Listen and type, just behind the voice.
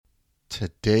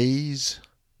Today's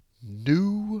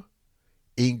new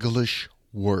English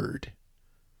word: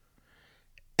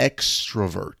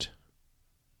 extrovert.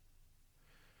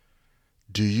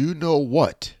 Do you know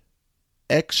what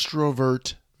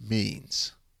extrovert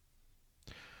means?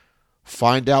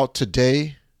 Find out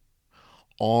today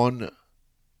on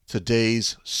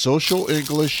today's Social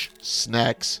English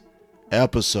Snacks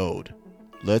episode.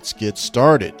 Let's get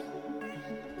started.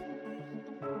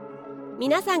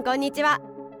 皆さんこんにちは。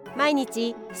毎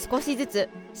日少しずつ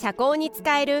社交に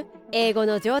使える英語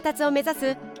の上達を目指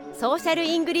すソーシャル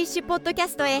イングリッシュポッドキャ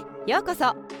ストへようこ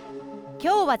そ。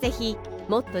今日はぜひ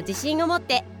もっと自信を持っ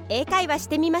て英会話し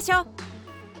てみましょ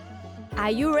う。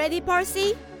 Are you ready,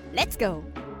 Percy? Let's go!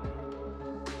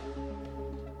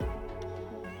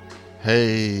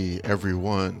 Hey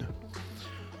everyone.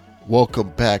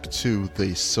 Welcome back to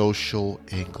the Social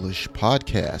English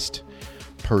Podcast.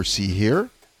 Percy here.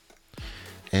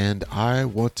 And I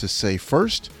want to say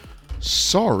first,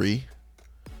 sorry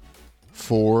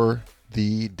for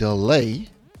the delay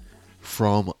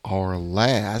from our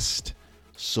last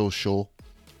Social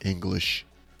English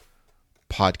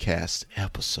Podcast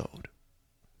episode.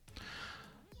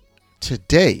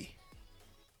 Today,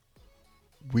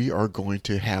 we are going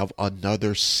to have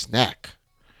another snack.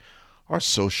 Our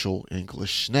Social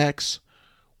English Snacks.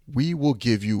 We will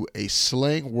give you a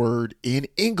slang word in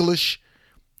English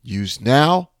used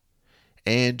now,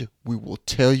 and we will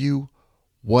tell you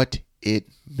what it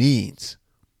means.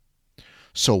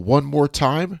 So one more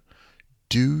time,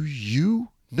 do you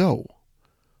know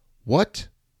what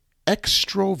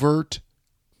extrovert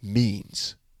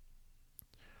means?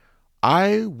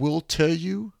 I will tell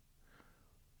you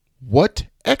what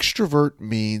extrovert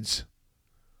means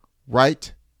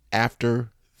right after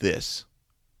this.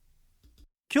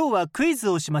 今日はクイズ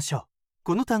をしましょう。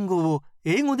この単語を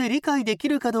英語で理解でき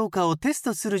るかどうかをテス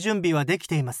トする準備はでき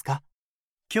ていますか？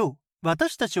今日、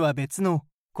私たちは別の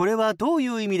これはどうい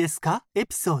う意味ですか？エ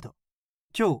ピソード。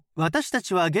今日、私た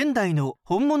ちは現代の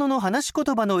本物の話し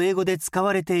言葉の英語で使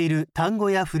われている単語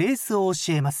やフレーズを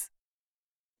教えます。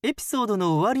エピソード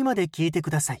の終わりまで聞いてく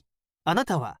ださい。あな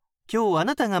たは今日あ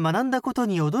なたが学んだこと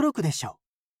に驚くでしょう。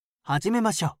始め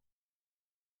ましょ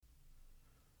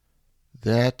う。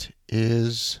That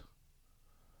is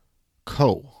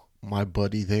Ko, my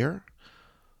buddy there,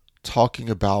 talking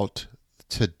about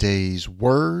today's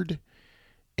word,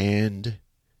 and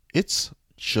it's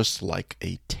just like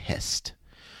a test.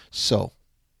 So,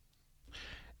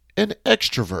 an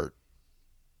extrovert.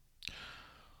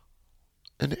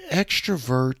 An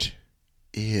extrovert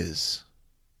is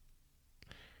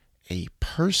a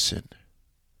person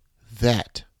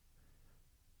that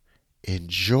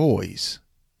enjoys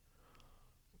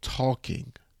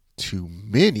talking to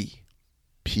many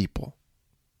people.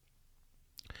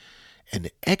 An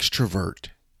extrovert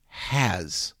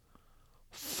has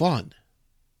fun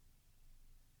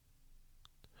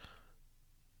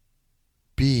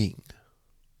being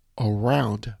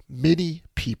around many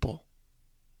people.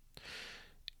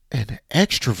 An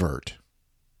extrovert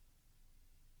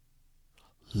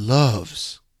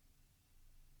loves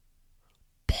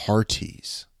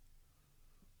parties,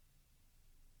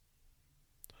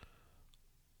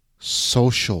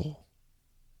 social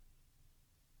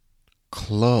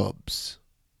clubs,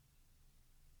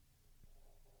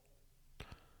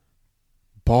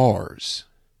 bars,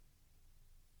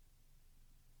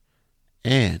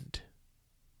 and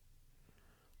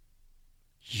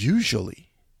usually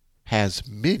has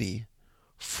many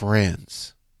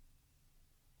friends.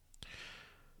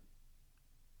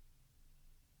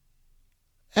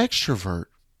 Extrovert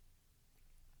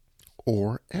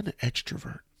or an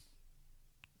extrovert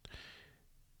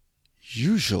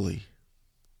usually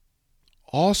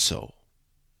also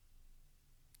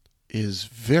is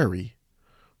very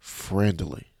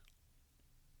friendly.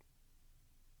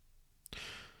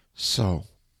 So,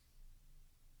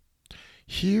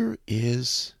 here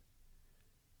is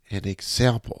an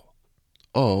example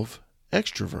of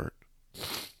extrovert.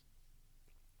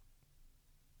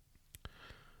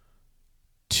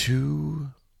 Two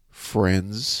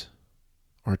friends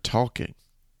are talking,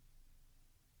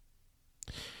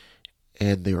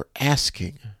 and they're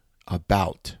asking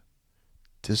about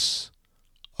this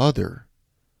other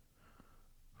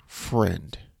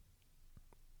friend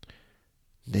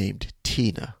named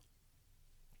Tina.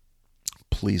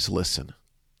 Please listen.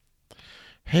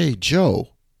 Hey, Joe.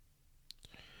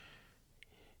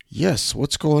 Yes,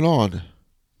 what's going on?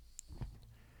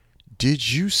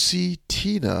 Did you see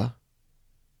Tina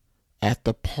at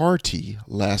the party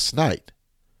last night?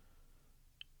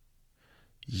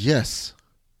 Yes.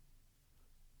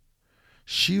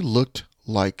 She looked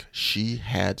like she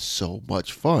had so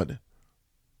much fun.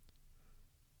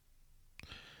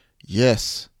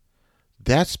 Yes,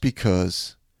 that's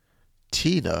because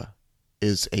Tina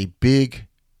is a big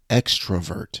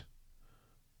extrovert.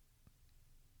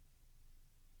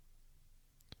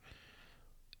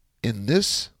 In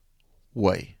this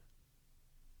way,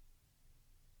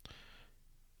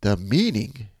 the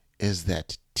meaning is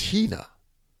that Tina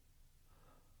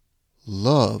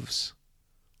loves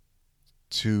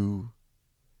to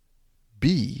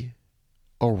be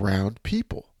around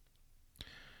people.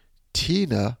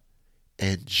 Tina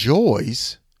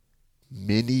enjoys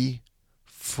many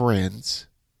friends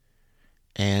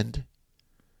and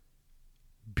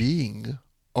being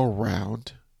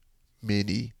around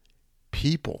many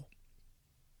people.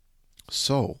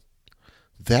 So,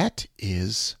 that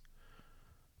is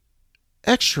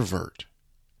extrovert.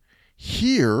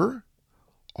 Here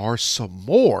are some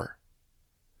more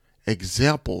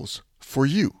examples for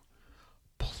you.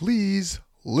 Please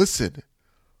listen.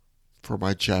 For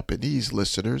my Japanese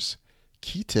listeners,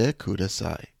 kite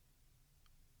kudasai.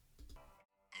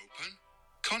 Open,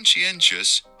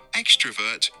 conscientious,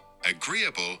 extrovert,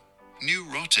 agreeable,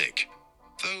 neurotic.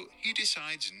 Though he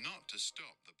decides not to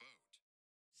stop the boat.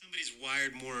 Somebody's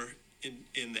wired more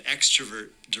in the extrovert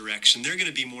direction. They're going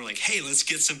to be more like, hey, let's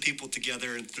get some people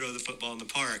together and throw the football in the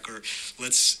park, or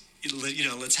let's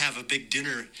have a big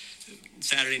dinner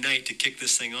Saturday night to kick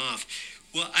this thing off.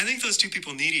 Well, I think those two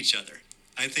people need each other.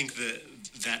 I think that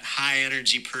high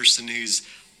energy person who's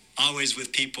always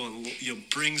with people and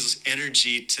brings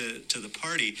energy to the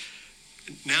party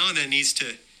now and then needs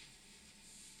to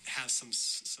have some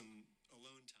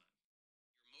alone time.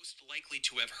 You're most likely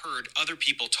to have heard other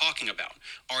people talking about.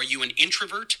 Are you an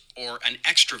introvert or an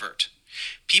extrovert?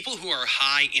 People who are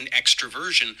high in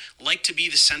extroversion like to be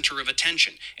the center of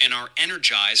attention and are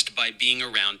energized by being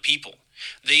around people.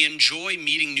 They enjoy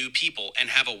meeting new people and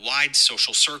have a wide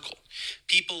social circle.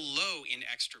 People low in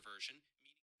extroversion.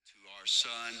 To our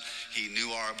son, he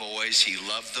knew our boys, he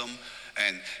loved them,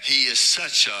 and he is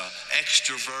such an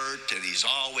extrovert, and he's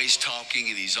always talking,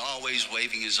 and he's always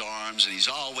waving his arms, and he's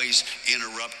always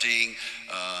interrupting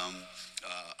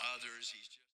others.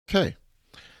 Okay,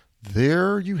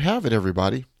 there you have it,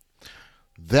 everybody.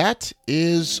 That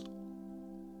is,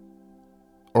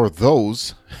 or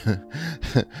those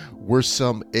were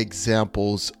some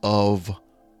examples of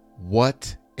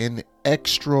what an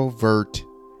extrovert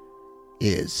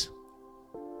is.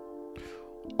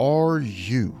 Are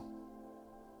you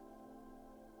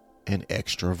an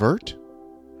extrovert,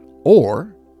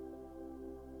 or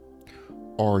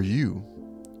are you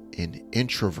an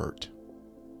introvert?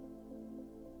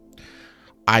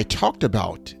 I talked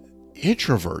about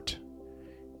introvert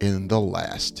in the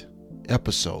last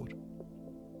episode.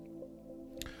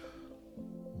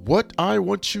 What I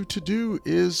want you to do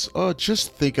is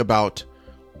just think about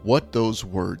what those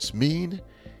words mean,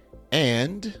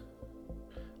 and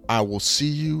I will see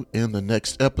you in the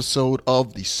next episode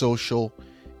of the Social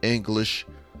English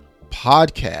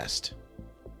Podcast.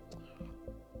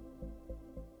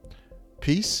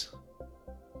 Peace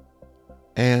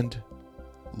and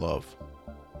love.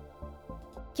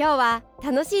 今日は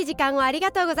楽しい時間をあり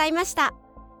がとうございました。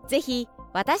ぜひ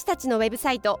私たちのウェブ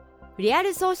サイト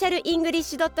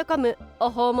realsocialenglish.com を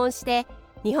訪問して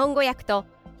日本語訳と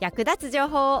役立つ情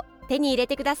報を手に入れ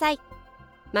てください。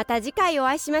また次回お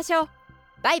会いしましょう。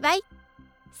バイバイ。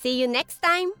See you next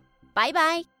time. Bye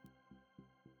bye.